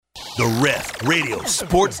The Ref Radio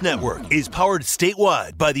Sports Network is powered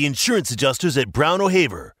statewide by the insurance adjusters at Brown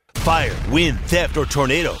O'Haver. Fire, wind, theft, or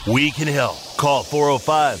tornado, we can help. Call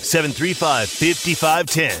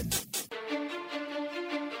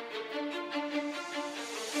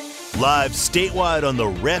 405-735-5510. Live statewide on the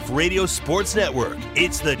Ref Radio Sports Network,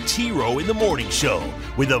 it's the T-Row in the Morning Show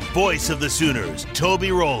with the voice of the Sooners,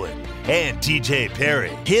 Toby Rowland and TJ Perry.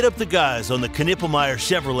 Hit up the guys on the Knippelmeyer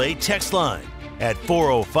Chevrolet text line at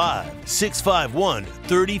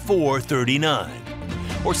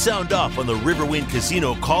 405-651-3439. Or sound off on the Riverwind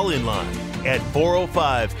Casino call-in line at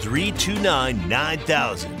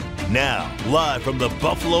 405-329-9000. Now, live from the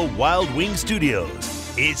Buffalo Wild Wing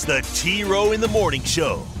Studios, it's the T-Row in the Morning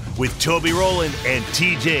Show with Toby Rowland and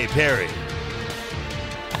TJ Perry.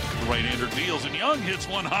 Right-hander deals, and Young hits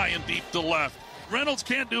one high and deep to left. Reynolds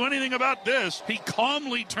can't do anything about this. He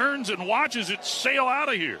calmly turns and watches it sail out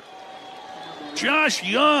of here. Josh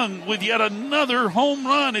Young with yet another home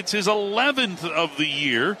run. It's his 11th of the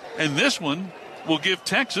year, and this one will give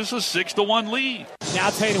Texas a 6-1 lead.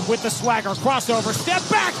 Now Tatum with the swagger, crossover, step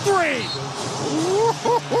back three.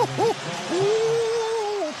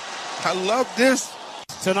 I love this.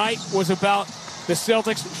 Tonight was about the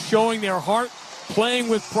Celtics showing their heart, playing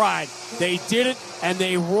with pride. They did it, and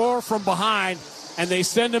they roar from behind, and they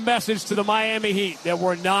send a message to the Miami Heat that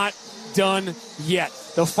we're not done yet.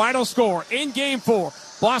 The final score in Game 4,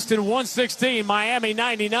 Boston 116, Miami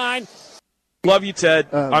 99. Love you,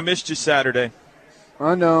 Ted. I missed you Saturday.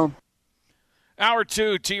 I know. Hour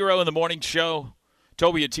 2, T-Row in the Morning Show.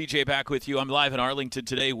 Toby and TJ back with you. I'm live in Arlington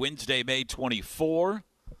today, Wednesday, May 24.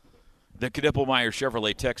 The Knippelmeyer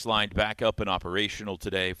Chevrolet text line back up and operational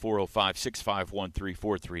today,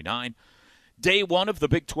 405-651-3439. Day 1 of the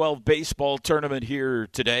Big 12 baseball tournament here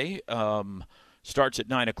today. Starts at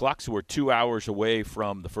 9 o'clock, so we're 2 hours away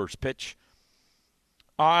from the first pitch.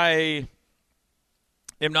 I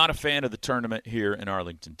am not a fan of the tournament here in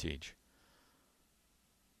Arlington, Teach.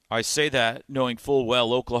 I say that knowing full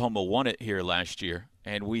well Oklahoma won it here last year,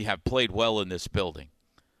 and we have played well in this building.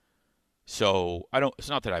 So it's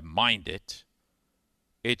not that I mind it.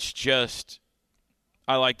 It's just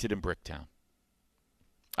I liked it in Bricktown.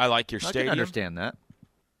 I like your stadium. I can understand that.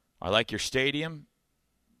 I like your stadium.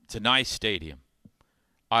 It's a nice stadium.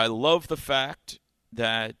 I love the fact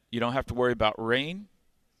that you don't have to worry about rain.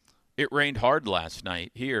 It rained hard last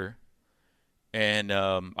night here, and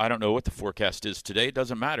I don't know what the forecast is today. It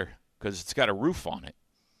doesn't matter because it's got a roof on it.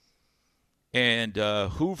 And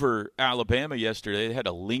Hoover, Alabama yesterday, they had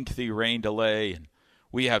a lengthy rain delay, and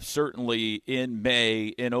we have certainly in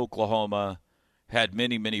May in Oklahoma had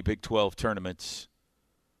many, many Big 12 tournaments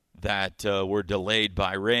that were delayed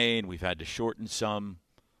by rain. We've had to shorten some.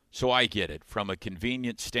 So I get it. From a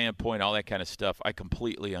convenience standpoint, all that kind of stuff, I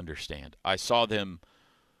completely understand. I saw them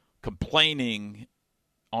complaining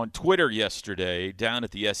on Twitter yesterday down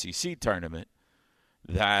at the SEC tournament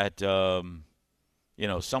that,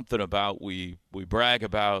 something about we brag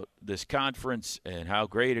about this conference and how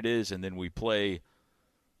great it is, and then we play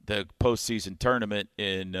the postseason tournament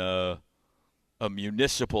in a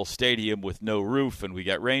municipal stadium with no roof, and we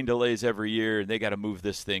got rain delays every year, and they got to move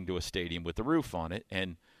this thing to a stadium with a roof on it.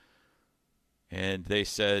 And they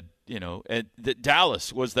said, and that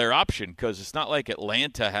Dallas was their option because it's not like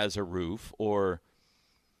Atlanta has a roof, or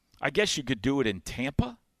I guess you could do it in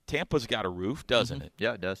Tampa. Tampa's got a roof, doesn't it?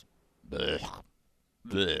 Yeah, it does. Blech.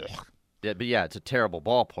 Blech. Yeah, but yeah, it's a terrible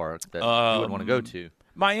ballpark that you wouldn't want to go to.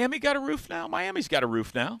 Miami got a roof now? Miami's got a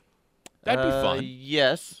roof now. That'd be fun.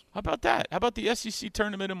 Yes. How about that? How about the SEC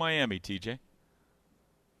tournament in Miami, TJ?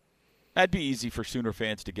 That'd be easy for Sooner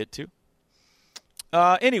fans to get to.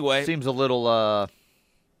 Anyway. Seems a little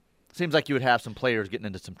seems like you would have some players getting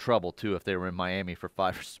into some trouble, too, if they were in Miami for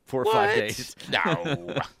 4 or 5 days.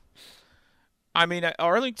 No. I mean,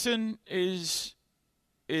 Arlington is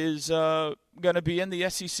going to be in the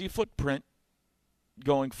SEC footprint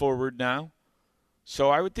going forward now.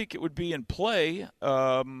 So I would think it would be in play.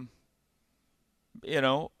 They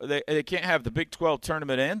can't have the Big 12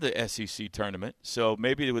 tournament and the SEC tournament. So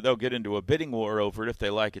maybe they'll get into a bidding war over it if they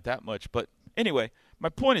like it that much. But anyway, my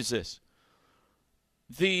point is this.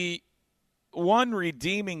 The one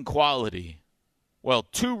redeeming quality, well,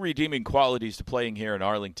 2 redeeming qualities to playing here in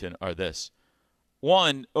Arlington are this.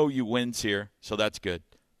 1, OU wins here, so that's good.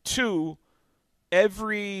 2,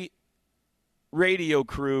 every radio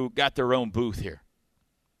crew got their own booth here.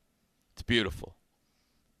 It's beautiful.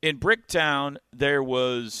 In Bricktown, there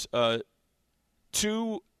was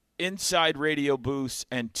 2 inside radio booths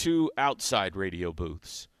and 2 outside radio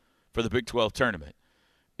booths for the Big 12 tournament.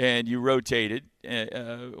 And you rotated.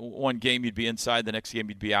 One game you'd be inside, the next game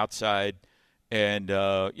you'd be outside. And,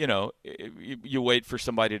 you wait for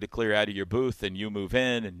somebody to clear out of your booth and you move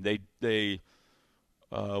in, and they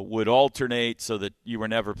would alternate so that you were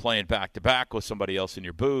never playing back-to-back with somebody else in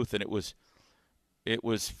your booth. And it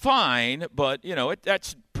was fine, but,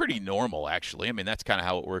 that's pretty normal, actually. I mean, that's kind of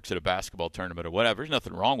how it works at a basketball tournament or whatever. There's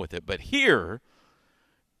nothing wrong with it. But here,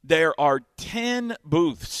 there are 10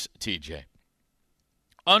 booths, TJ.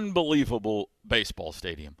 Unbelievable baseball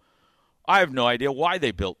stadium. I have no idea why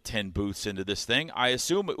they built 10 booths into this thing. I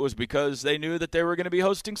assume it was because they knew that they were going to be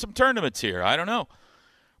hosting some tournaments here. I don't know.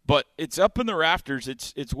 But it's up in the rafters.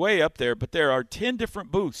 It's way up there, but there are 10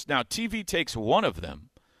 different booths. Now, TV takes one of them,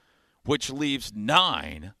 which leaves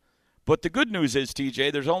 9. But the good news is,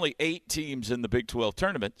 TJ, there's only 8 teams in the Big 12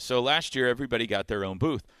 tournament. So last year, everybody got their own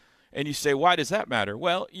booth. And you say, why does that matter?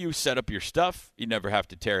 Well, you set up your stuff. You never have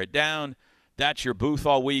to tear it down. That's your booth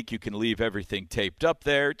all week. You can leave everything taped up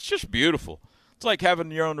there. It's just beautiful. It's like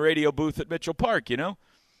having your own radio booth at Mitchell Park,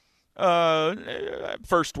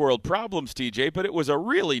 First world problems, TJ, but it was a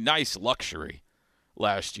really nice luxury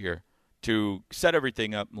last year to set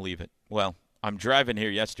everything up and leave it. Well, I'm driving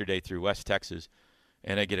here yesterday through West Texas,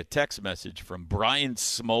 and I get a text message from Brian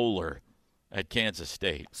Smoller at Kansas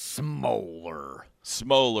State. Smoller,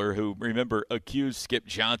 who, remember, accused Skip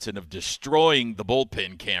Johnson of destroying the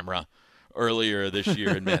bullpen camera earlier this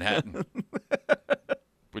year in Manhattan,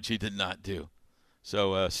 which he did not do.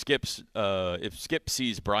 So if Skip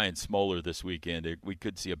sees Brian Smoller this weekend, we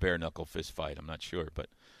could see a bare-knuckle fist fight. I'm not sure. But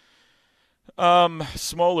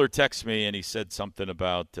Smoller texted me, and he said something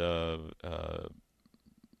about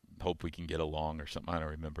hope we can get along or something. I don't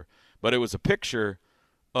remember. But it was a picture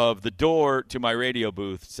of the door to my radio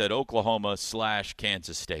booth. It said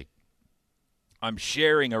Oklahoma/Kansas State. I'm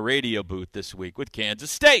sharing a radio booth this week with Kansas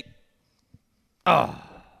State. Oh.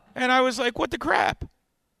 And I was like, what the crap?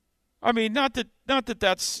 I mean, not that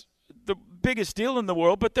that's the biggest deal in the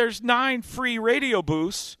world, but there's 9 free radio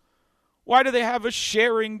booths. Why do they have us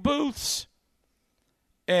sharing booths?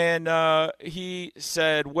 And he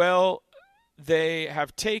said, well, they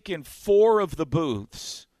have taken 4 of the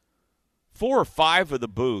booths, 4 or 5 of the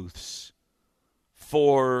booths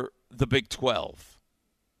for the Big 12.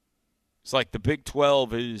 It's like the Big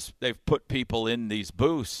 12 they've put people in these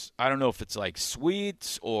booths. I don't know if it's like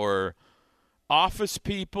suites or office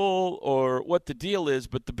people or what the deal is,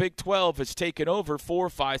 but the Big 12 has taken over 4 or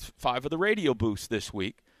 5 of the radio booths this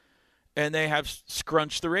week, and they have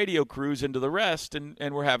scrunched the radio crews into the rest, and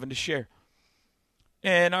we're having to share.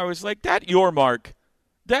 And I was like, that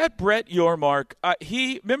Brett Yormark,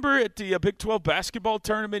 remember at the Big 12 basketball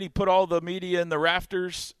tournament, he put all the media in the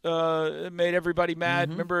rafters, made everybody mad.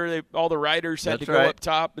 Mm-hmm. Remember all the writers had to go up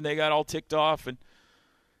top, and they got all ticked off. And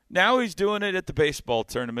now he's doing it at the baseball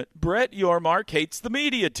tournament. Brett Yormark hates the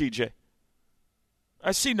media, TJ.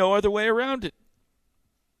 I see no other way around it.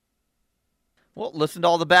 Well, listen to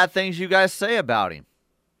all the bad things you guys say about him.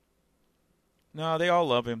 No, they all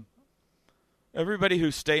love him. Everybody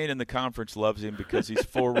who's staying in the conference loves him because he's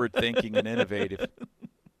forward-thinking and innovative.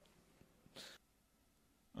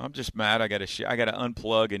 I'm just mad. I got to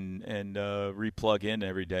unplug and replug in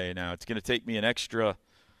every day now. It's going to take me an extra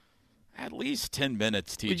at least 10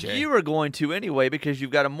 minutes, TJ. But you were going to anyway because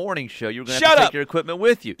you've got a morning show. You were going to have to take your equipment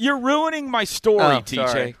with you. You're ruining my story,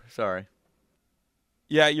 TJ. Sorry.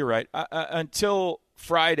 Yeah, you're right. Until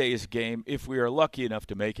Friday's game, if we are lucky enough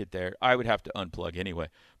to make it there, I would have to unplug anyway.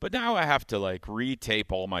 But now I have to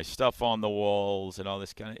retape all my stuff on the walls and all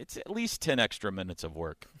this kind of. It's at least 10 extra minutes of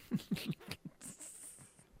work.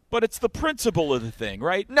 But it's the principle of the thing,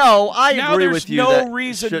 right? No, I agree with you. Now there's no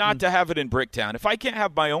reason not to have it in Bricktown. If I can't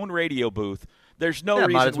have my own radio booth, there's no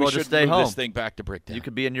reason we should move this thing back to Bricktown. You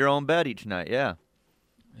could be in your own bed each night, yeah.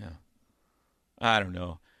 Yeah. I don't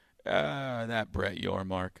know. That Brett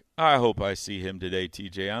Yormark. I hope I see him today,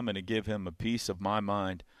 TJ. I'm going to give him a piece of my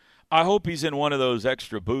mind. I hope he's in one of those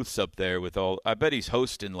extra booths up there with all. I bet he's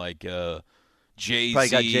hosting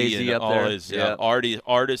Jay-Z and all his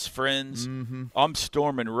artist friends. Mm-hmm. I'm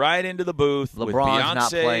storming right into the booth with Beyonce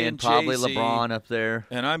not playing, and probably Jay-Z, LeBron up there.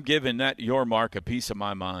 And I'm giving that Yormark a piece of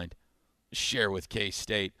my mind. Share with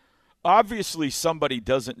K-State. Obviously, somebody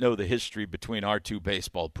doesn't know the history between our 2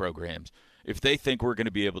 baseball programs if they think we're going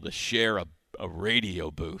to be able to share a radio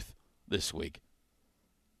booth this week.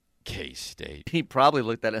 K-State. He probably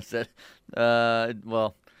looked at it and said,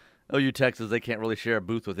 well, OU Texas, they can't really share a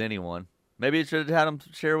booth with anyone. Maybe it should have had them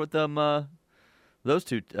share with them those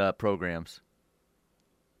 2 programs.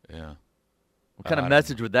 Yeah. What kind of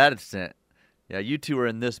message would that have sent? Yeah, you 2 are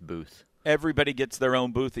in this booth. Everybody gets their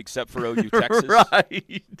own booth except for OU Texas.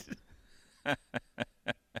 Right.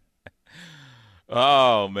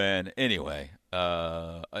 Oh, man. Anyway,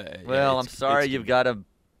 Well, I'm sorry you've got to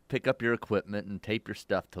pick up your equipment and tape your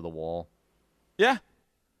stuff to the wall. Yeah.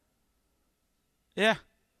 Yeah.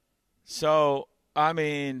 So, I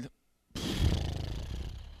mean,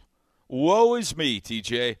 woe is me,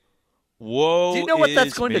 TJ. Woe is me. Do you know what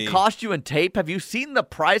that's going to cost you in tape? Have you seen the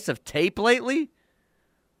price of tape lately?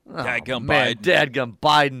 Dadgum man, Biden.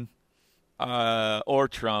 Dadgum Biden. Or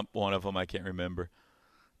Trump, one of them, I can't remember.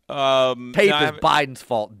 Tape is Biden's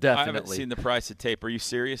fault, definitely. I haven't seen the price of tape. Are you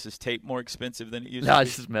serious? Is tape more expensive than it used no, to be? I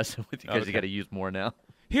was just messing with you because you got to use more now.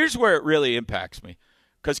 Here's where it really impacts me,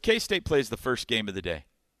 because K-State plays the first game of the day,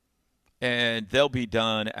 and they'll be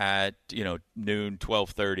done at noon,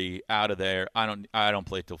 12:30, out of there. I don't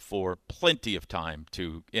play till 4. Plenty of time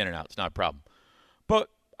to in and out. It's not a problem. But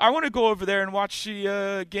I want to go over there and watch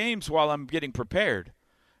the games while I'm getting prepared.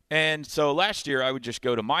 And so last year I would just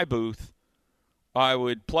go to my booth. I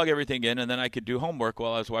would plug everything in, and then I could do homework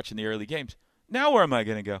while I was watching the early games. Now where am I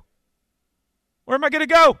going to go? Where am I going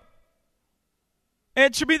to go?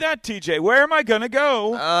 Answer me that, TJ. Where am I going to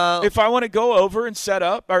go if I want to go over and set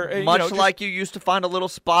up? Much like you used to find a little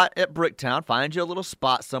spot at Bricktown. Find you a little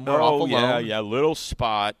spot somewhere off alone. Yeah, little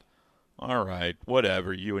spot. All right,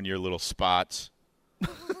 whatever, you and your little spots.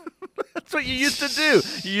 That's what you used to do.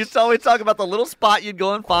 You used to always talk about the little spot you'd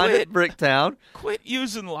go and find at Bricktown. Quit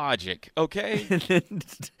using logic, okay? And then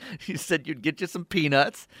you said you'd get you some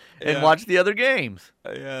peanuts and watch the other games.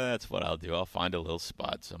 Yeah, that's what I'll do. I'll find a little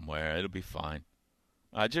spot somewhere. It'll be fine.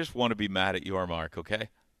 I just want to be mad at your mark, okay?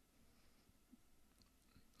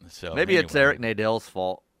 So maybe it's Eric Nadell's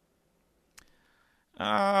fault. No,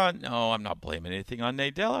 I'm not blaming anything on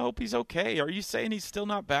Nadell. I hope he's okay. Are you saying he's still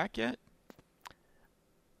not back yet?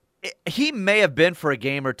 He may have been for a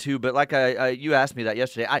game or two, but like you asked me that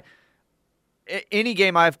yesterday. Any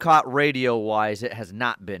game I've caught radio-wise, it has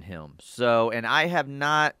not been him. So, and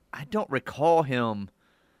I don't recall him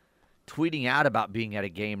tweeting out about being at a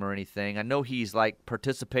game or anything. I know he's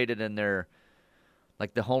participated in their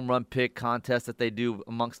the home run pick contest that they do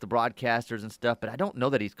amongst the broadcasters and stuff, but I don't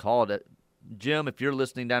know that he's called it. Jim, if you're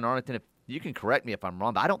listening down in Arlington, if you can correct me if I'm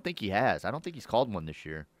wrong, but I don't think he has. I don't think he's called one this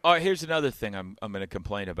year. All right, here's another thing I'm going to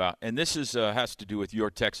complain about, and this is has to do with your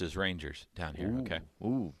Texas Rangers down here. Okay.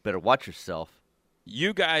 Ooh, better watch yourself.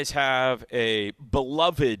 You guys have a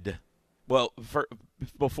beloved. Well,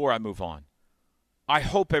 before I move on, I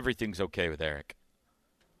hope everything's okay with Eric.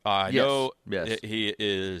 I know he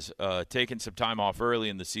is taking some time off early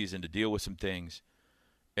in the season to deal with some things,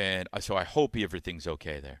 and so I hope everything's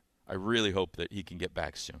okay there. I really hope that he can get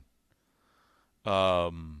back soon.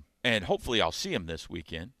 And hopefully I'll see him this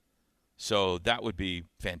weekend. So that would be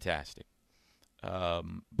fantastic.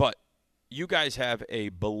 But you guys have a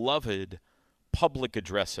beloved public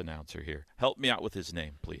address announcer here. Help me out with his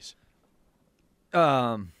name, please.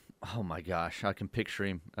 Oh my gosh, I can picture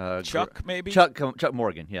him. Chuck, maybe? Chuck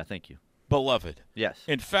Morgan. Yeah, thank you. Beloved. Yes.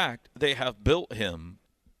 In fact, they have built him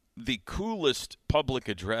the coolest public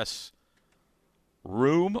address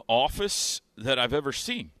office that I've ever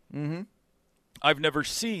seen. Mm-hmm. I've never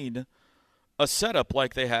seen a setup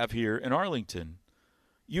like they have here in Arlington.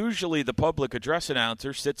 Usually the public address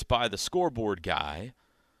announcer sits by the scoreboard guy,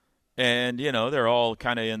 and they're all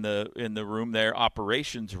kind of in the room there,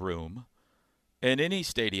 operations room. In any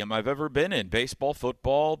stadium I've ever been in, baseball,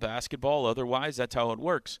 football, basketball, otherwise, that's how it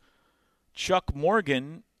works. Chuck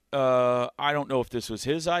Morgan, I don't know if this was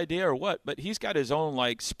his idea or what, but he's got his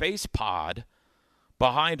own space pod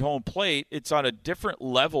behind home plate. It's on a different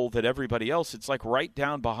level than everybody else. It's right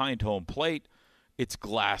down behind home plate. It's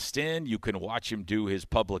glassed in. You can watch him do his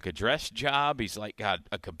public address job. He's got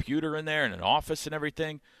a computer in there and an office and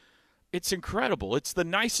everything. It's incredible. It's the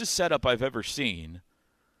nicest setup I've ever seen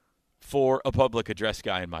for a public address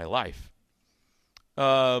guy in my life.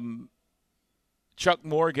 Chuck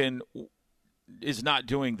Morgan is not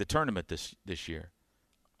doing the tournament this year.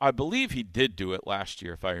 I believe he did do it last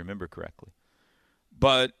year, if I remember correctly.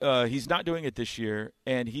 But he's not doing it this year,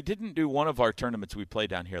 and he didn't do one of our tournaments we played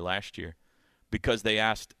down here last year because they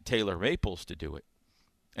asked Taylor Maples to do it.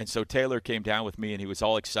 And so Taylor came down with me, and he was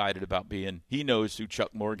all excited about he knows who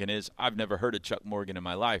Chuck Morgan is. I've never heard of Chuck Morgan in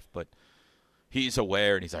my life, but he's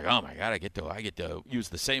aware, and he's like, oh, my God, I get to use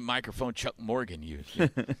the same microphone Chuck Morgan used.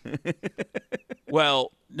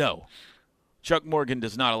 Well, no. Chuck Morgan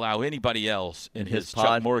does not allow anybody else in his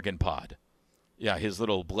Chuck Morgan pod. Yeah, his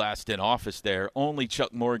little blast-in office there. Only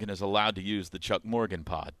Chuck Morgan is allowed to use the Chuck Morgan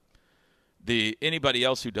pod. Anybody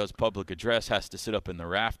else who does public address has to sit up in the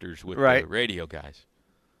rafters with the radio guys.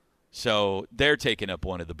 So they're taking up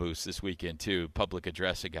one of the booths this weekend too. Public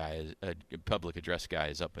address guy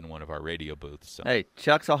is up in one of our radio booths. So. Hey,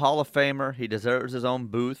 Chuck's a Hall of Famer. He deserves his own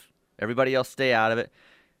booth. Everybody else stay out of it.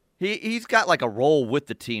 He's got like a role with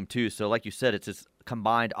the team too. So like you said, it's his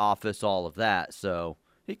combined office, all of that. So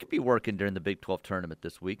he could be working during the Big 12 tournament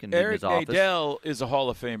this week and in his office. Eric Nadel is a Hall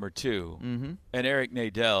of Famer too, Mm-hmm. and Eric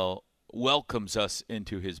Nadel welcomes us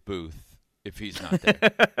into his booth if he's not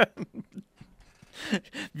there. Have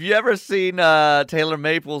you ever seen Taylor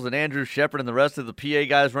Maples and Andrew Shepard and the rest of the PA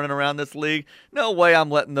guys running around this league? No way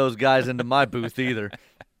I'm letting those guys into my booth either.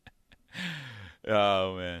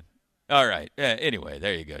 Oh, man. All right. Anyway,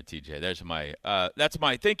 there you go, TJ. That's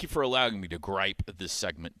my thank you for allowing me to gripe this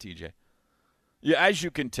segment, TJ. Yeah, as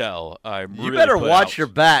you can tell, I'm You really better put watch out. your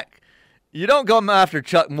back. You don't go after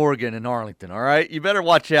Chuck Morgan in Arlington, all right? You better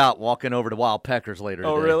watch out walking over to Wild Peckers later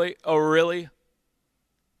Oh, today. really? Oh, really?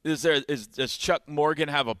 Does Chuck Morgan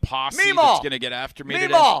have a posse Meemaw! that's going to get after me today?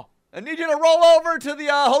 Meemaw, I need you to roll over to the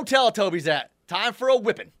hotel Toby's at. Time for a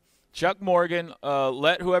whipping. Chuck Morgan,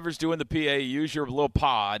 let whoever's doing the PA use your little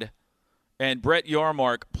pod. And Brett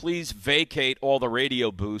Yormark, please vacate all the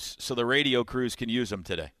radio booths so the radio crews can use them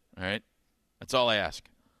today. All right? That's all I ask.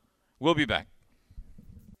 We'll be back.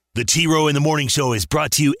 The T-Row in the Morning Show is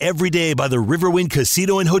brought to you every day by the Riverwind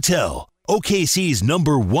Casino and Hotel, OKC's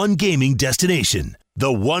 #1 gaming destination.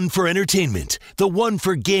 The one for entertainment, the one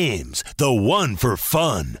for games, the one for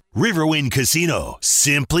fun. Riverwind Casino,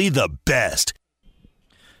 simply the best.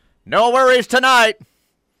 No worries tonight.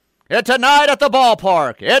 It's tonight at the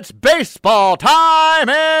ballpark. It's baseball time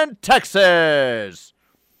in Texas.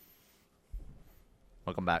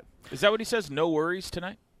 Welcome back. Is that what he says? No worries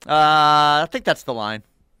tonight? I think that's the line.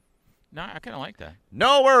 No, I kind of like that.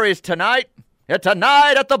 No worries tonight. It's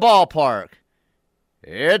tonight at the ballpark.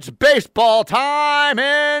 It's baseball time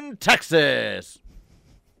in Texas.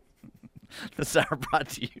 This hour brought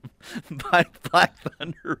to you by Black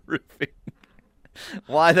Thunder Roofing.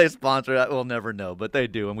 Why they sponsor that, we'll never know, but they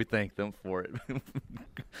do, and we thank them for it.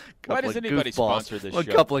 Why does anybody sponsor this show? A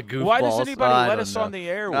couple of goofballs. Why does anybody I let don't us know. on the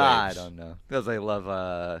airwaves? I don't know. Because they love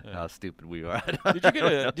how stupid we are.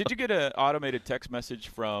 Did you get an automated text message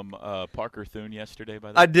from Parker Thune yesterday?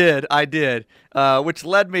 By the way, I did, which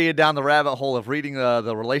led me down the rabbit hole of reading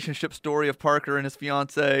the relationship story of Parker and his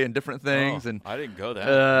fiance and different things. And I didn't go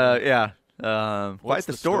that. yeah, quite What's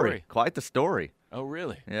the the story. story? Quite the story. Oh,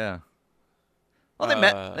 really? Yeah. Well,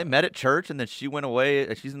 they met at church, and then she went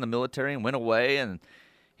away. She's in the military and went away, and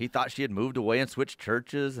he thought she had moved away and switched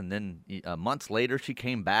churches. And then months later, she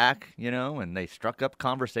came back, and they struck up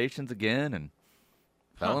conversations again and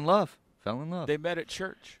fell in love. They met at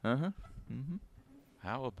church. Uh-huh. Mm-hmm.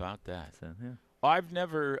 How about that? So, yeah. I've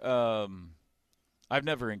never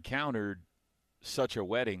encountered such a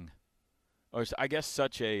wedding, or I guess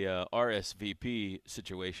such a RSVP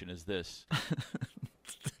situation as this.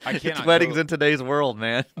 I cannot It's weddings go. in today's world,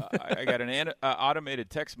 man. I got an automated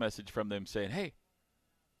text message from them saying, hey,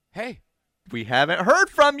 We haven't heard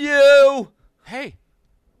from you. hey,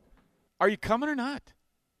 are you coming or not?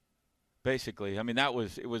 Basically, I mean, it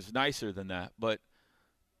was nicer than that, but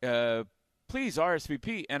please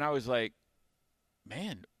RSVP. And I was like,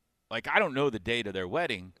 man, like, I don't know the date of their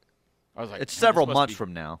wedding. I was like, It's man, several this months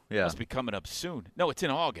from now. Yeah. Must be coming up soon. No, it's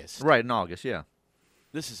in August. Right, in August, yeah.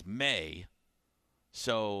 This is May.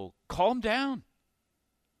 So calm down.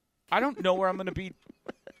 I don't know where I'm going to be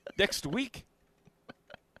next week.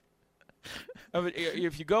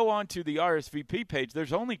 If you go on to the RSVP page,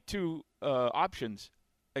 there's only two options,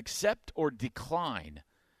 accept or decline.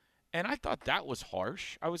 And I thought that was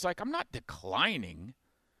harsh. I was like, I'm not declining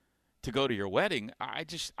to go to your wedding. I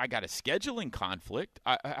got a scheduling conflict.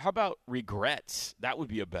 How about regrets? That would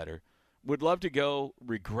be a better. Would love to go.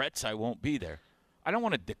 Regrets I won't be there. I don't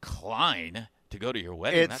want to decline to go to your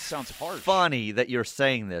wedding. That sounds harsh. It's funny that you're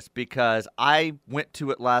saying this because I went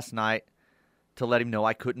to it last night to let him know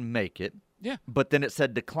I couldn't make it. Yeah. But then it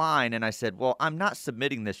said decline, and I said, well, I'm not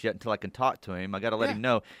submitting this yet until I can talk to him. I got to let him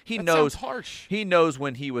know. He That knows. sounds harsh. He knows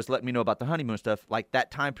when he was letting me know about the honeymoon stuff, like that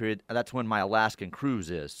time period, that's when my Alaskan cruise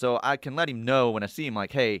is. So I can let him know when I see him,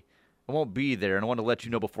 like, hey, I won't be there, and I want to let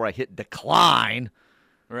you know before I hit decline.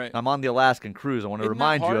 Right. I'm on the Alaskan cruise. I want to Isn't that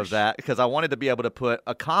remind you of harsh? that because I wanted to be able to put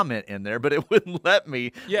a comment in there, but it wouldn't let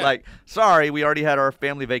me. Yeah. Like, sorry, we already had our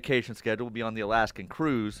family vacation scheduled. We'll be on the Alaskan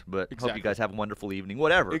cruise, but hope Exactly. you guys have a wonderful evening,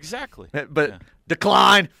 whatever. Exactly. But Yeah.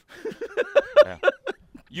 decline. Yeah.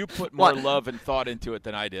 You put more What? love and thought into it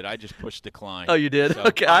than I did. I just pushed decline. Oh, you did? So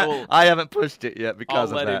Okay, I haven't pushed it yet I'll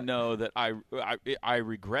because of let that. him know that I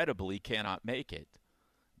regrettably cannot make it.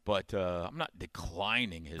 But I'm not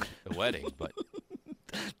declining his wedding. But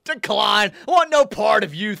Decline. I want no part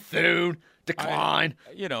of you, Thune. Decline.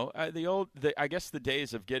 I guess the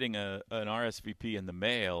days of getting an RSVP in the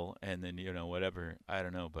mail and then whatever. I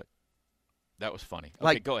don't know, but That was funny. Okay,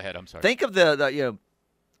 Like, go ahead. I'm sorry. Think of the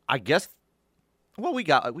I guess. Well, we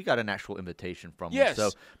got an actual invitation from Yes.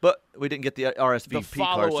 them, but we didn't get the RSVP The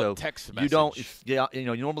card. So follow-up text you don't. message. Yeah,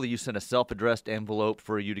 normally you send a self-addressed envelope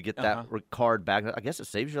for you to get that card back. I guess it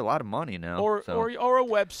saves you a lot of money now. Or so. or a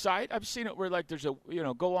website. I've seen it where like there's a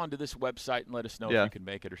go on to this website and let us know if you can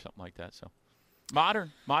make it or something like that. So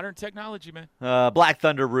modern technology, man. Black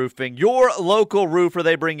Thunder Roofing, your local roofer.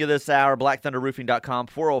 They bring you this hour. BlackThunderRoofing.com,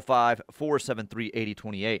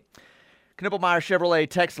 405-473-8028. Knippelmeyer Chevrolet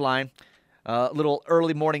text line. Little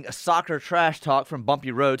early morning soccer trash talk from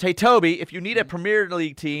Bumpy Roads. Hey, Toby, if you need a Premier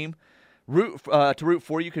League team to root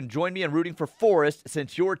for, you can join me in rooting for Forest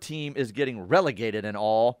since your team is getting relegated and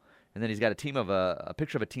all. And then he's got a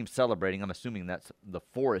picture of a team celebrating. I'm assuming that's the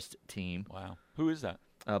Forest team. Wow. Who is that?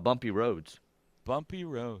 Bumpy Roads. Bumpy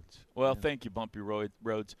Roads. Well, thank you, Bumpy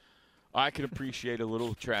Roads. I can appreciate a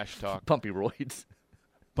little trash talk. Bumpy Roids.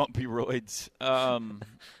 Bumpy Roids.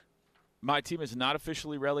 My team is not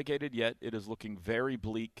officially relegated yet. It is looking very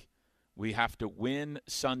bleak. We have to win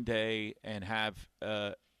Sunday and have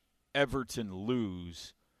Everton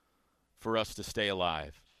lose for us to stay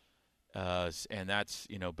alive. And that's,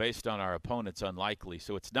 based on our opponents, unlikely.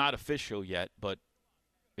 So it's not official yet, but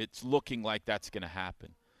it's looking like that's going to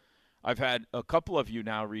happen. I've had a couple of you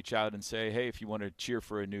now reach out and say, hey, if you want to cheer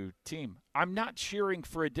for a new team. I'm not cheering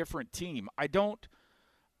for a different team.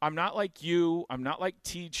 I'm not like you. I'm not like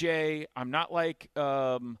TJ. I'm not like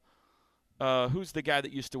who's the guy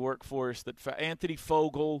that used to work for us? Anthony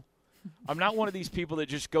Fogel. I'm not one of these people that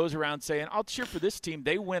just goes around saying, I'll cheer for this team.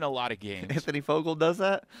 They win a lot of games. Anthony Fogel does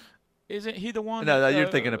that? Isn't he the one? No, you're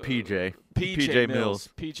thinking of PJ. PJ Mills.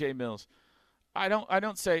 PJ Mills. I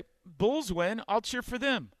don't say, Bulls win. I'll cheer for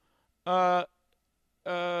them. Let's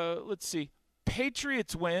see.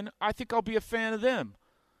 Patriots win. I think I'll be a fan of them.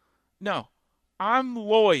 No. I'm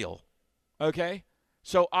loyal, okay?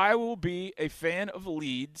 So I will be a fan of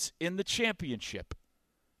Leeds in the championship,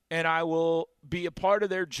 and I will be a part of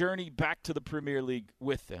their journey back to the Premier League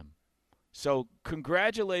with them. So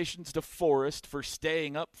congratulations to Forest for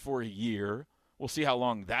staying up for a year. We'll see how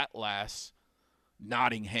long that lasts.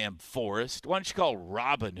 Nottingham Forest. Why don't you call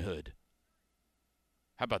Robin Hood?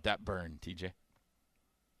 How about that burn, TJ?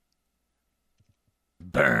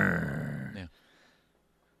 Burn. Yeah.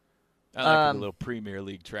 I like a little Premier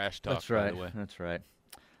League trash talk, that's right, by the way. That's right.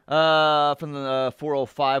 From the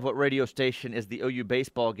 405, what radio station is the OU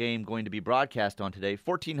baseball game going to be broadcast on today?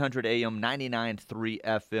 1400 AM, 99.3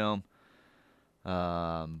 FM.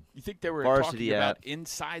 You think they were Varsity talking about app.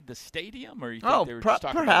 Inside the stadium, or you think they were just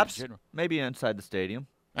talking perhaps. about in general? Maybe inside the stadium.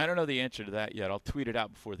 I don't know the answer to that yet. I'll tweet it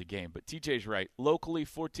out before the game. But TJ's right. Locally,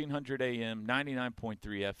 1400 AM, 99.3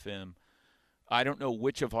 FM. I don't know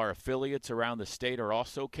which of our affiliates around the state are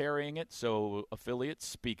also carrying it, so affiliates,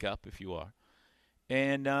 speak up if you are.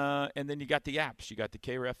 And then you got the apps. You got the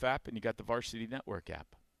KREF app and you got the Varsity Network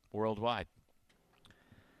app worldwide.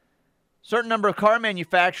 Certain number of car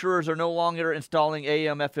manufacturers are no longer installing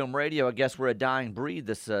AM/FM radio. I guess we're a dying breed,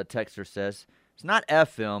 this texter says. It's not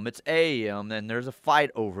FM, it's AM, and there's a fight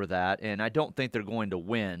over that, and I don't think they're going to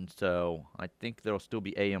win, so I think there'll still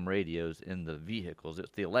be AM radios in the vehicles. It's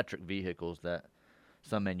the electric vehicles that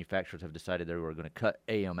some manufacturers have decided they were going to cut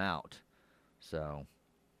AM out. So,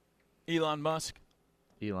 Elon Musk.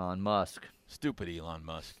 Stupid Elon Musk. Stupid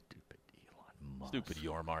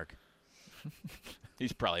Yormark.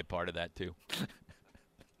 He's probably a part of that, too.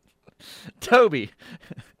 Toby,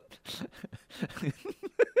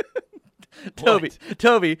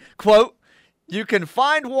 quote, you can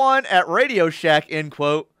find one at Radio Shack, end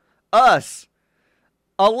quote. Us.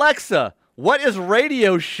 Alexa, what is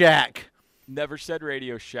Radio Shack? Never said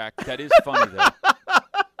Radio Shack. That is funny, though.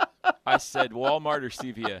 I said Walmart or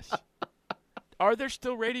CVS. Are there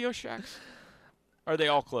still Radio Shacks? Are they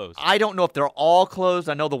all closed? I don't know if they're all closed.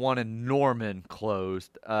 I know the one in Norman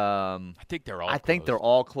closed. I think they're all closed. I think they're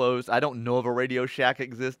all closed. I don't know of a Radio Shack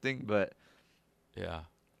existing, but yeah.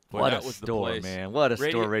 Boy, what a store, man. What a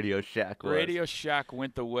store Radio Shack was. Radio Shack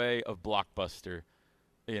went the way of Blockbuster.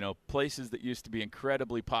 Places that used to be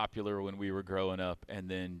incredibly popular when we were growing up, and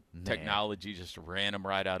then technology just ran them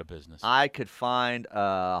right out of business. I could find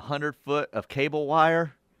 100 foot of cable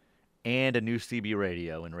wire and a new CB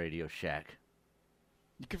radio in Radio Shack.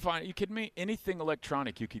 You could mean anything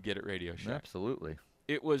electronic you could get at Radio Shack. Absolutely.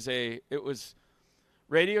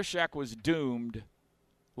 Radio Shack was doomed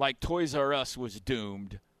like Toys R Us was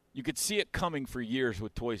doomed. You could see it coming for years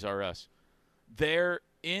with Toys R Us. Their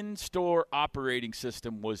in-store operating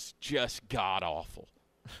system was just god-awful.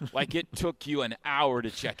 Like it took you an hour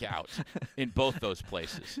to check out in both those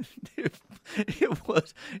places.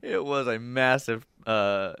 It was a massive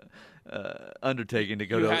undertaking to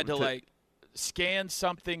go you to. You had to like scan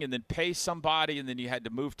something and then pay somebody, and then you had to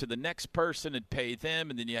move to the next person and pay them,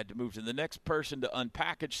 and then you had to move to the next person to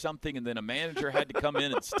unpackage something, and then a manager had to come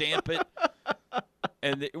in and stamp it.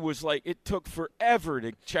 And it was like it took forever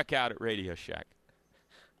to check out at Radio Shack.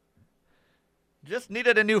 Just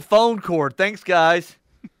needed a new phone cord. Thanks, guys.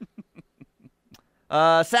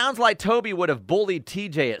 Sounds like Toby would have bullied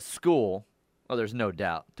TJ at school. Oh, there's no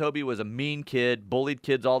doubt. Toby was a mean kid, bullied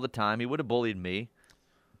kids all the time. He would have bullied me.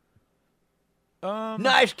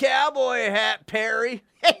 Nice cowboy hat, Perry.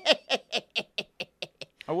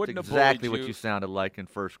 I wouldn't have exactly bullied what you sounded like in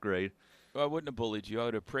first grade. I wouldn't have bullied you. I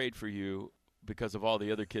would have prayed for you because of all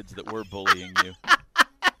the other kids that were bullying you.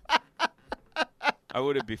 I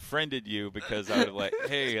would have befriended you because I would have like,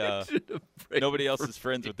 hey, nobody else is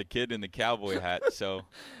friends with the kid in the cowboy hat. So,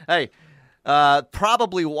 hey,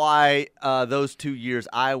 probably why those 2 years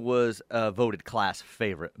I was voted class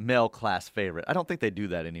favorite, male class favorite. I don't think they do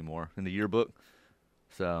that anymore in the yearbook.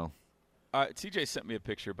 So, TJ sent me a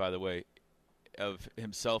picture, by the way, of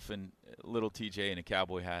himself and little TJ in a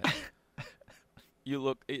cowboy hat. You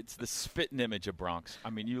look, it's the spitting image of Bronx.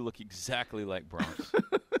 I mean, you look exactly like Bronx.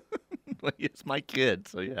 It's my kid,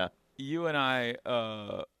 so yeah. You and I,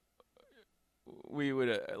 we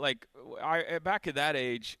would, back at that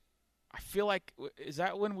age, I feel like, is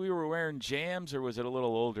that when we were wearing jams, or was it a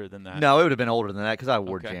little older than that? No, it would have been older than that because I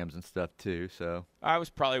wore jams and stuff too. So I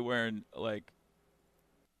was probably wearing like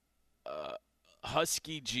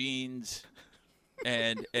husky jeans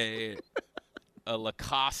and a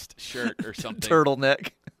Lacoste shirt or something.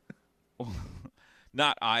 Turtleneck.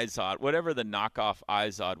 Not Izod. Whatever the knockoff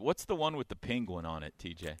Izod. What's the one with the penguin on it,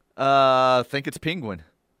 TJ? I think it's Penguin.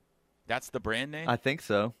 That's the brand name? I think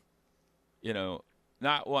so. You know,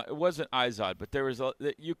 it wasn't Izod, but there was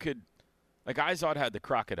you could, like, Izod had the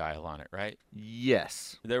crocodile on it, right?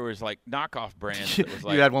 Yes. There was like knockoff brands that was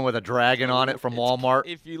like, you had one with a dragon on it from Walmart.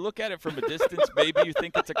 If you look at it from a distance, maybe you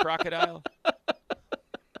think it's a crocodile,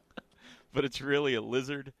 but it's really a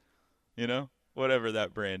lizard, you know? Whatever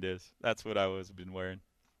that brand is. That's what I was been wearing.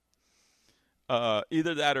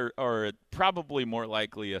 Either that or probably more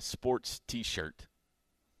likely a sports T-shirt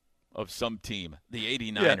of some team, the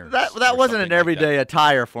 89ers. Yeah, that wasn't an everyday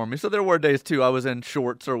attire for me. So there were days, too, I was in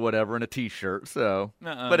shorts or whatever and a T-shirt. So,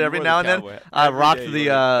 but every now and then I rocked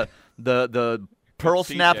the pearl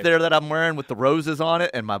snap there that I'm wearing with the roses on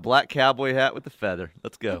it and my black cowboy hat with the feather.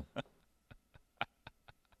 Let's go.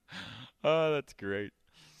 Oh, that's great.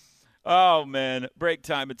 Oh, man. Break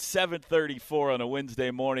time. It's 7:34 on a Wednesday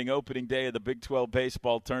morning, opening day of the Big 12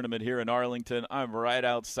 baseball tournament here in Arlington. I'm right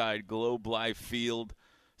outside Globe Life Field.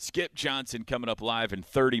 Skip Johnson coming up live in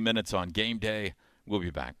 30 minutes on game day. We'll be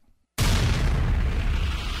back.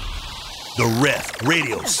 The Ref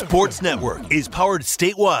Radio Sports Network is powered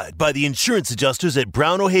statewide by the insurance adjusters at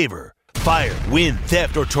Brown O'Haver. Fire, wind,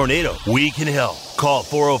 theft, or tornado, we can help. Call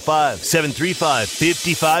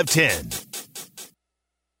 405-735-5510.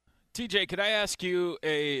 TJ, could I ask you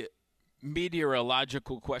a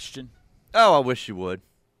meteorological question? Oh, I wish you would.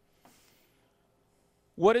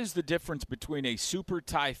 What is the difference between a super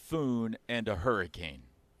typhoon and a hurricane?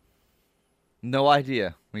 No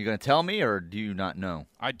idea. Are you going to tell me, or do you not know?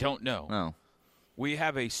 I don't know. Oh. We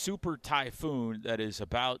have a super typhoon that is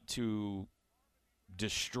about to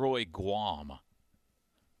destroy Guam.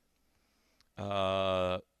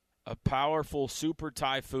 A powerful super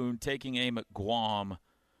typhoon taking aim at Guam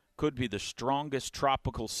could be the strongest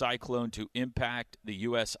tropical cyclone to impact the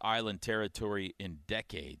U.S. island territory in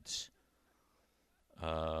decades.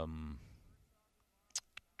 Let's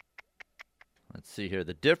see here.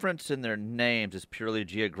 The difference in their names is purely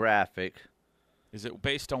geographic. Is it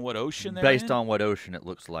based on what ocean they're Based in? on what ocean it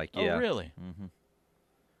looks like, yeah. Oh, really? Mm-hmm.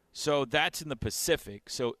 So that's in the Pacific.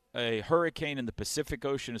 So a hurricane in the Pacific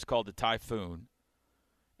Ocean is called a typhoon,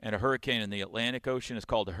 and a hurricane in the Atlantic Ocean is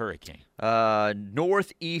called a hurricane.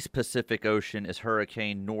 Northeast Pacific Ocean is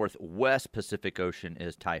hurricane. Northwest Pacific Ocean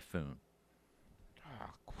is typhoon.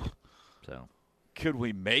 So, could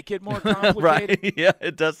we make it more complicated? Right? Yeah,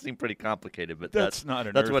 it does seem pretty complicated, but that's not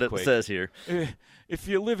an earthquake. That's what it says here. If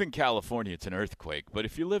you live in California, it's an earthquake. But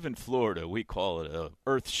if you live in Florida, we call it a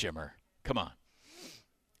earth shimmer. Come on.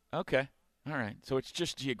 Okay. All right. So it's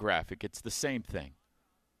just geographic. It's the same thing.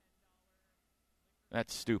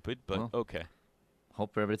 That's stupid, but well, okay.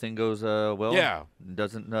 Hope everything goes well. Yeah.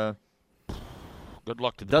 Doesn't. Good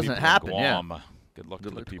luck to the doesn't people happen, in Guam. Yeah. Good luck to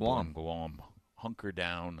the people in Guam. Hunker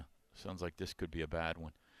down. Sounds like this could be a bad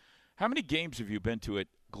one. How many games have you been to at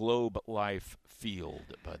Globe Life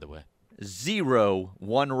Field, by the way? 0,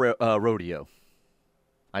 one rodeo.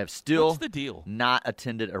 I have still What's the deal? Not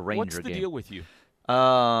attended a Ranger game. What's the deal with you?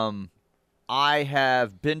 I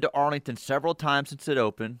have been to Arlington several times since it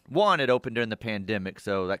opened. One, it opened during the pandemic,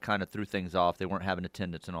 so that kind of threw things off. They weren't having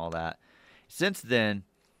attendance and all that. Since then,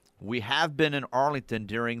 we have been in Arlington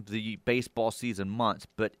during the baseball season months,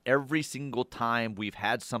 but every single time we've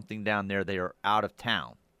had something down there, they are out of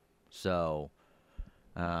town. So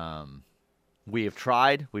we have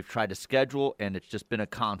tried. We've tried to schedule, and it's just been a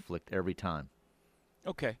conflict every time.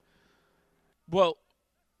 Okay. Well,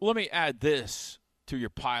 let me add this to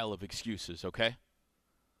your pile of excuses, okay?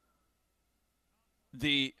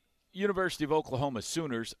 The University of Oklahoma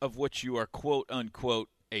Sooners, of which you are quote-unquote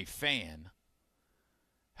a fan,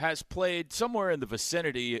 has played somewhere in the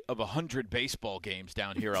vicinity of 100 baseball games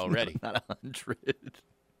down here already. Not 100.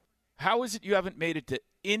 How is it you haven't made it to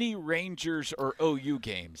any Rangers or OU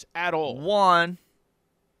games at all? One,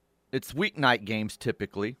 it's weeknight games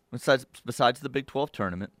typically, besides the Big 12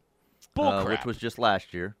 tournament, which was just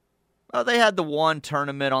last year. They had the one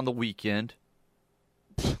tournament on the weekend.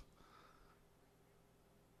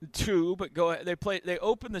 Two, but go ahead. They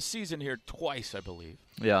opened the season here twice, I believe.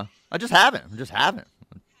 Yeah. I just haven't. I'm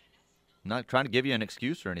not trying to give you an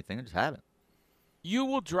excuse or anything. I just haven't. You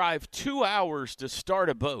will drive 2 hours to start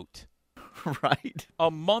a boat. Right.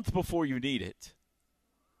 A month before you need it.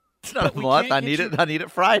 It's not a month. I need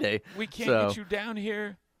it Friday. We can't get you down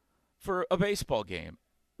here for a baseball game.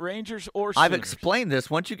 Rangers or Sooners. I've explained this.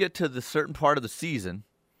 Once you get to the certain part of the season,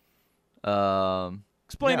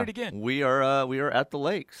 explain it again. We are at the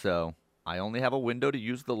lake, so I only have a window to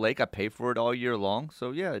use the lake. I pay for it all year long, so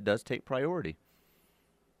yeah, it does take priority.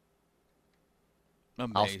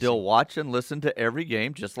 Amazing. I'll still watch and listen to every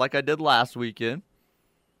game, just like I did last weekend.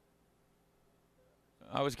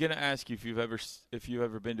 I was going to ask you if you've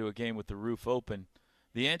ever been to a game with the roof open.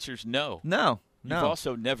 The answer is no. No. You've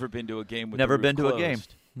also never been to a game with never the roof been to closed. a game.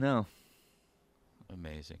 No.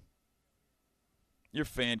 Amazing. Your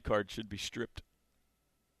fan card should be stripped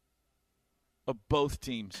of both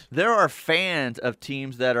teams. There are fans of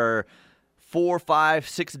teams that are 4, 5,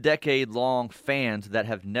 6 decade-long fans that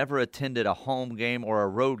have never attended a home game or a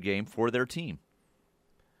road game for their team.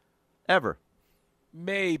 Ever.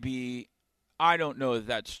 Maybe. I don't know if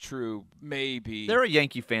that's true. Maybe. There are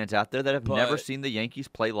Yankee fans out there that have never seen the Yankees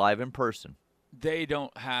play live in person. They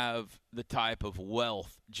don't have the type of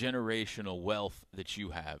wealth, generational wealth that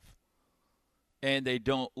you have. And they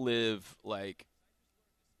don't live like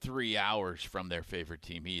 3 hours from their favorite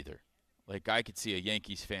team either. Like I could see a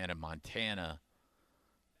Yankees fan in Montana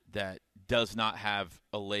that does not have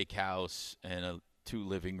a lake house and 2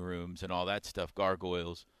 living rooms and all that stuff,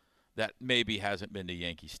 gargoyles, that maybe hasn't been to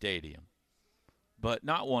Yankee Stadium. But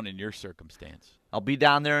not one in your circumstance. I'll be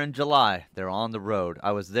down there in July. They're on the road.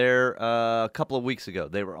 I was there a couple of weeks ago.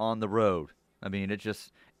 They were on the road. I mean, it's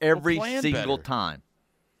just every single time.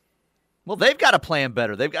 Well, they've got to plan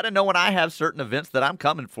better. They've got to know when I have certain events that I'm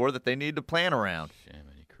coming for that they need to plan around.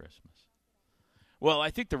 Jiminy Christmas. Well,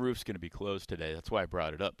 I think the roof's going to be closed today. That's why I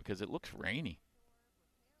brought it up, because it looks rainy.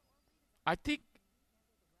 I think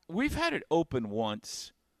we've had it open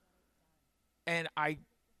once, and I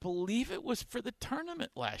believe it was for the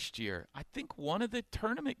tournament last year. I think one of the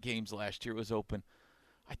tournament games last year was open.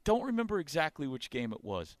 I don't remember exactly which game it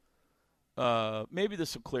was. Maybe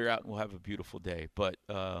this will clear out and we'll have a beautiful day. But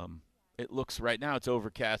it looks right now it's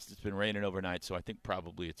overcast. It's been raining overnight, so I think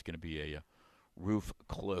probably it's going to be a roof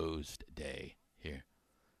closed day here.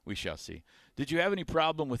 We shall see. Did you have any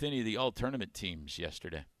problem with any of the all-tournament teams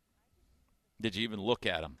yesterday? Did you even look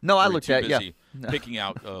at them? No, I looked at picking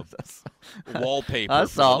out wallpaper. I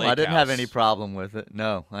saw them. I didn't have house. any problem with it.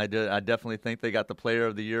 No, I did. I definitely think they got the Player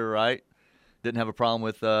of the Year right. Didn't have a problem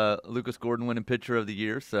with Lucas Gordon winning Pitcher of the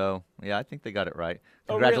Year. So yeah, I think they got it right.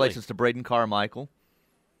 Congratulations to Braden Carmichael.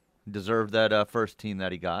 Deserved that first team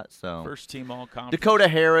that he got. So first team all conference. Dakota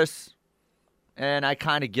Harris, and I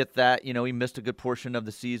kind of get that. You know, he missed a good portion of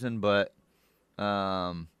the season, but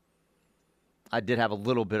I did have a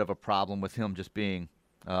little bit of a problem with him just being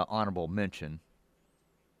honorable mention.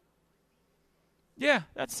 Yeah,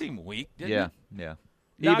 that seemed weak, didn't it? Yeah.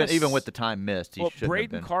 Even with the time missed, he shouldn't have been.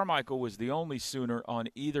 Braden Carmichael was the only Sooner on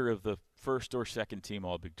either of the first or second team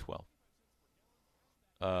All Big 12.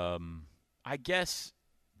 I guess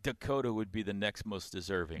Dakota would be the next most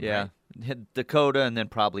deserving. Yeah, right? Dakota and then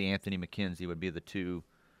probably Anthony McKenzie would be the two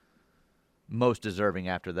most deserving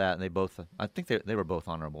after that. And I think they were both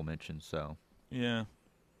honorable mentions. So yeah,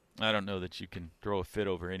 I don't know that you can throw a fit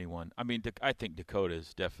over anyone. I mean, I think Dakota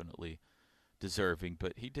is definitely deserving,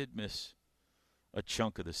 but he did miss a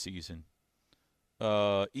chunk of the season.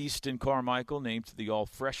 Easton Carmichael named to the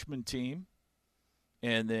all-freshman team,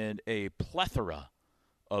 and then a plethora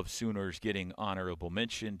of Sooners getting honorable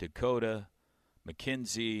mention. Dakota,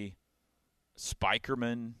 McKenzie,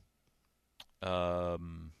 Spikerman, a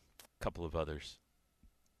couple of others.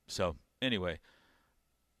 So, anyway,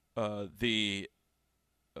 the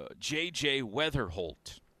J.J.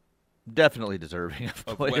 Weatherholt. Definitely deserving of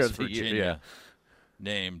Player West of the Virginia, Year. Yeah.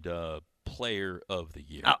 named Player of the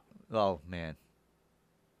Year. Oh, man.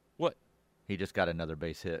 What? He just got another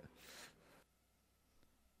base hit.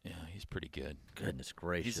 Yeah, he's pretty good. Goodness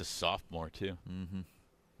gracious. He's a sophomore, too. Mm-hmm.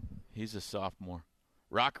 He's a sophomore.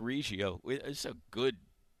 Rock Reggio. There's a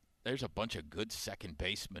bunch of good second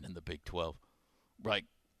basemen in the Big 12. Like,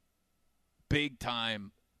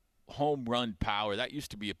 big-time home run power. That used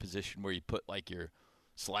to be a position where you put, like, your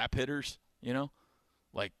slap hitters, you know?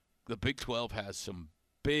 Like, the Big 12 has some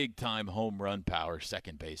big-time home run power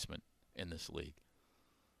second baseman in this league.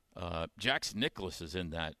 Jackson Nicholas is in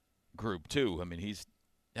that group, too. I mean, he's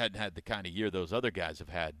hadn't had the kind of year those other guys have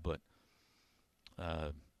had, but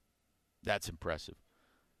that's impressive.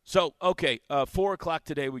 So, okay, 4 o'clock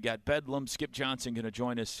today, we got Bedlam. Skip Johnson going to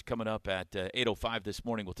join us coming up at 8:05 this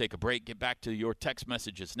morning. We'll take a break, get back to your text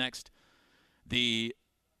messages next. The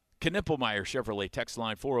Knippelmeyer Chevrolet text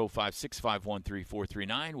line,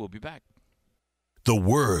 405-651-3439. We'll be back. The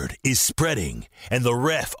word is spreading, and the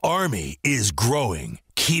Ref Army is growing.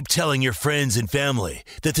 Keep telling your friends and family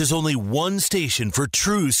that there's only one station for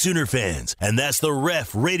true Sooner fans, and that's the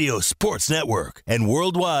Ref Radio Sports Network, and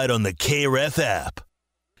worldwide on the KREF app.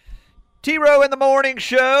 T-Row in the Morning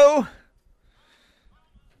Show.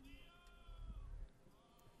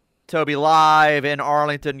 Toby live in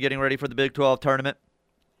Arlington getting ready for the Big 12 tournament.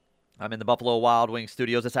 I'm in the Buffalo Wild Wings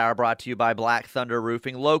studios. This hour brought to you by Black Thunder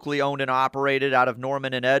Roofing, locally owned and operated out of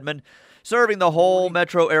Norman and Edmond, serving the whole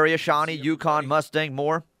metro area. Shawnee, Yukon, Mustang,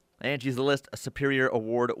 more. Angie's List, a Superior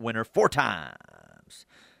Award winner 4 times.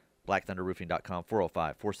 BlackThunderRoofing.com,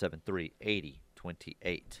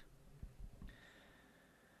 405-473-8028.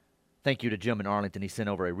 Thank you to Jim in Arlington. He sent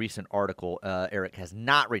over a recent article. Eric has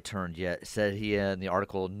not returned yet. Said he in the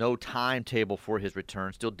article, no timetable for his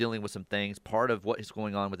return. Still dealing with some things. Part of what is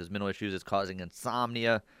going on with his mental issues is causing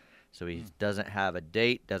insomnia. So he doesn't have a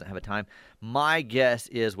date, doesn't have a time. My guess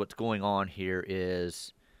is what's going on here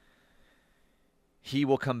is he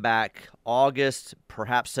will come back August,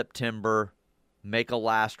 perhaps September, make a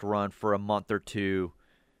last run for a month or two,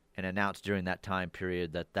 and announce during that time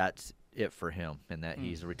period that that's it for him and that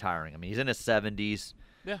he's retiring. I mean, he's in his 70s.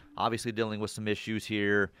 Yeah. Obviously dealing with some issues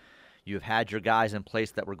here. You've had your guys in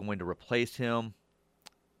place that were going to replace him.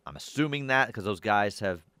 I'm assuming that because those guys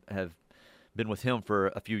have been with him for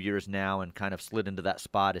a few years now and kind of slid into that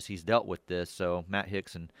spot as he's dealt with this. So Matt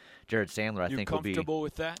Hicks and Jared Sandler, I think, will be. You comfortable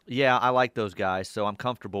with that? Yeah, I like those guys, so I'm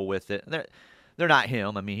comfortable with it. They're not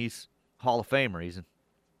him. I mean, he's Hall of Famer. He's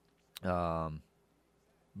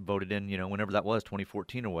voted in, whenever that was,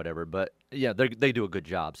 2014 or whatever. But, yeah, they do a good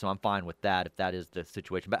job, so I'm fine with that if that is the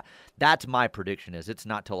situation. But that's my prediction is it's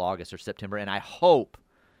not till August or September, and I hope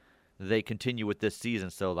they continue with this season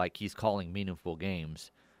so, like, he's calling meaningful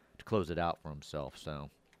games to close it out for himself. So,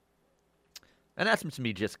 and that's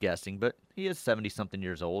me just guessing, but he is 70-something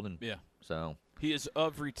years old, and yeah, so he is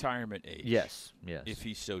of retirement age. Yes, if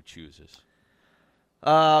he so chooses.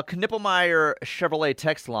 Knippelmeyer Chevrolet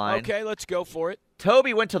text line. Okay, let's go for it.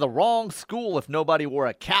 Toby went to the wrong school if nobody wore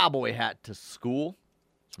a cowboy hat to school.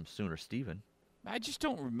 It's from Sooner Steven. I just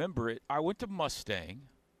don't remember it. I went to Mustang.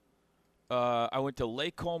 I went to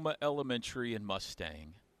Lake Colma Elementary in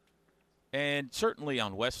Mustang. And certainly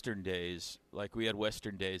on Western days, like we had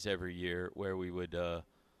Western days every year where we would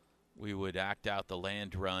act out the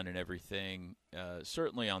land run and everything.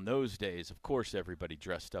 Certainly on those days, of course, everybody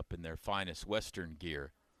dressed up in their finest Western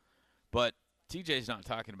gear. But TJ's not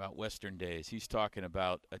talking about Western days. He's talking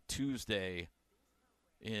about a Tuesday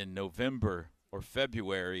in November or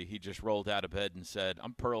February. He just rolled out of bed and said,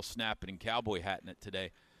 I'm pearl snapping and cowboy hatting it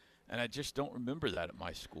today. And I just don't remember that at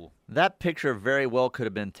my school. That picture very well could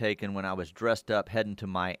have been taken when I was dressed up heading to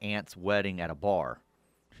my aunt's wedding at a bar.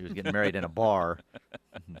 She was getting married in a bar,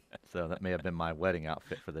 so that may have been my wedding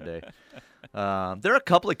outfit for the day. There are a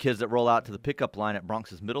couple of kids that roll out to the pickup line at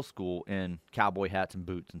Bronx's middle school in cowboy hats and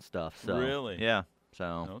boots and stuff. So, really? Yeah.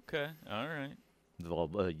 So okay, all right.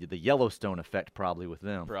 The Yellowstone effect probably with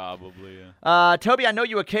them. Probably, yeah. Toby, I know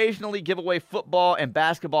you occasionally give away football and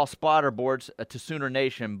basketball spotter boards to Sooner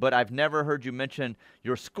Nation, but I've never heard you mention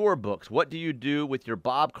your scorebooks. What do you do with your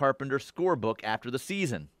Bob Carpenter scorebook after the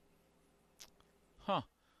season? Huh.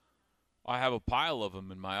 I have a pile of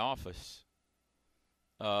them in my office.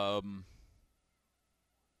 Ooh,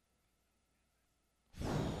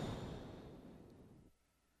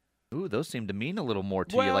 those seem to mean a little more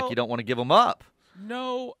to you, like you don't want to give them up.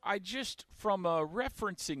 No, I just, from a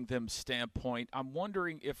referencing them standpoint, I'm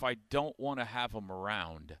wondering if I don't want to have them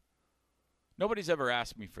around. Nobody's ever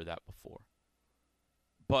asked me for that before.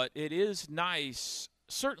 But it is nice,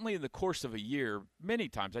 certainly in the course of a year, many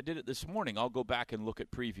times. I did it this morning. I'll go back and look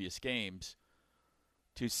at previous games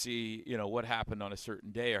to see, what happened on a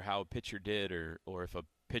certain day or how a pitcher did or if a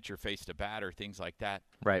pitcher faced a batter, things like that.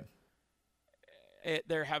 Right.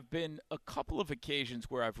 There have been a couple of occasions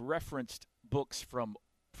where I've referenced books from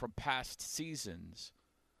past seasons.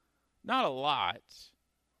 Not a lot,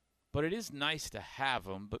 but it is nice to have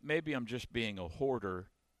them. But maybe I'm just being a hoarder.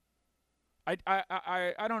 I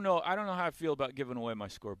don't know. I don't know how I feel about giving away my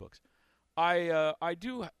scorebooks. I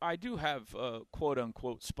do have quote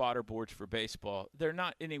unquote spotter boards for baseball. They're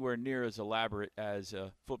not anywhere near as elaborate as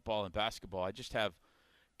football and basketball. I just have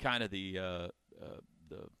kind of the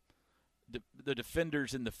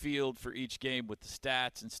defenders in the field for each game with the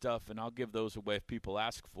stats and stuff, and I'll give those away if people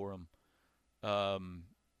ask for them.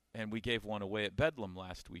 And we gave one away at Bedlam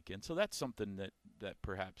last weekend, so that's something that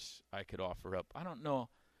perhaps I could offer up. I don't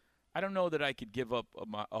know that I could give up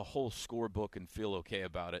a whole scorebook and feel okay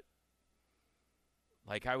about it.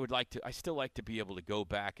 Like I still like to be able to go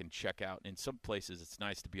back and check out. In some places, it's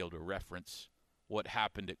nice to be able to reference what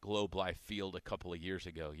happened at Globe Life Field a couple of years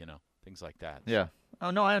ago, things like that. Yeah. Oh,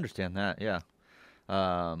 no, I understand that, yeah.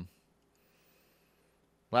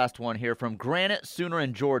 Last one here from Granite Sooner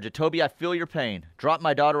in Georgia. Toby, I feel your pain. Dropped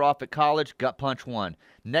my daughter off at college, gut punch 1.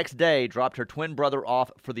 Next day, dropped her twin brother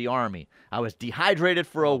off for the Army. I was dehydrated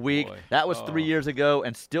for a week. Boy. That was 3 years ago,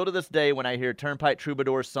 and still to this day, when I hear Turnpike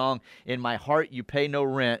Troubadour's song, "In My Heart You Pay No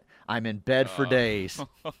Rent," I'm in bed for days.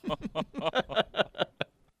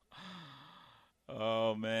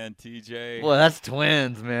 Oh, man, TJ. Well, that's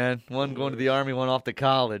twins, man. One going to the Army, one off to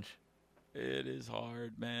college. It is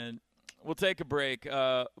hard, man. We'll take a break.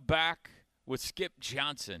 Back with Skip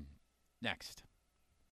Johnson next.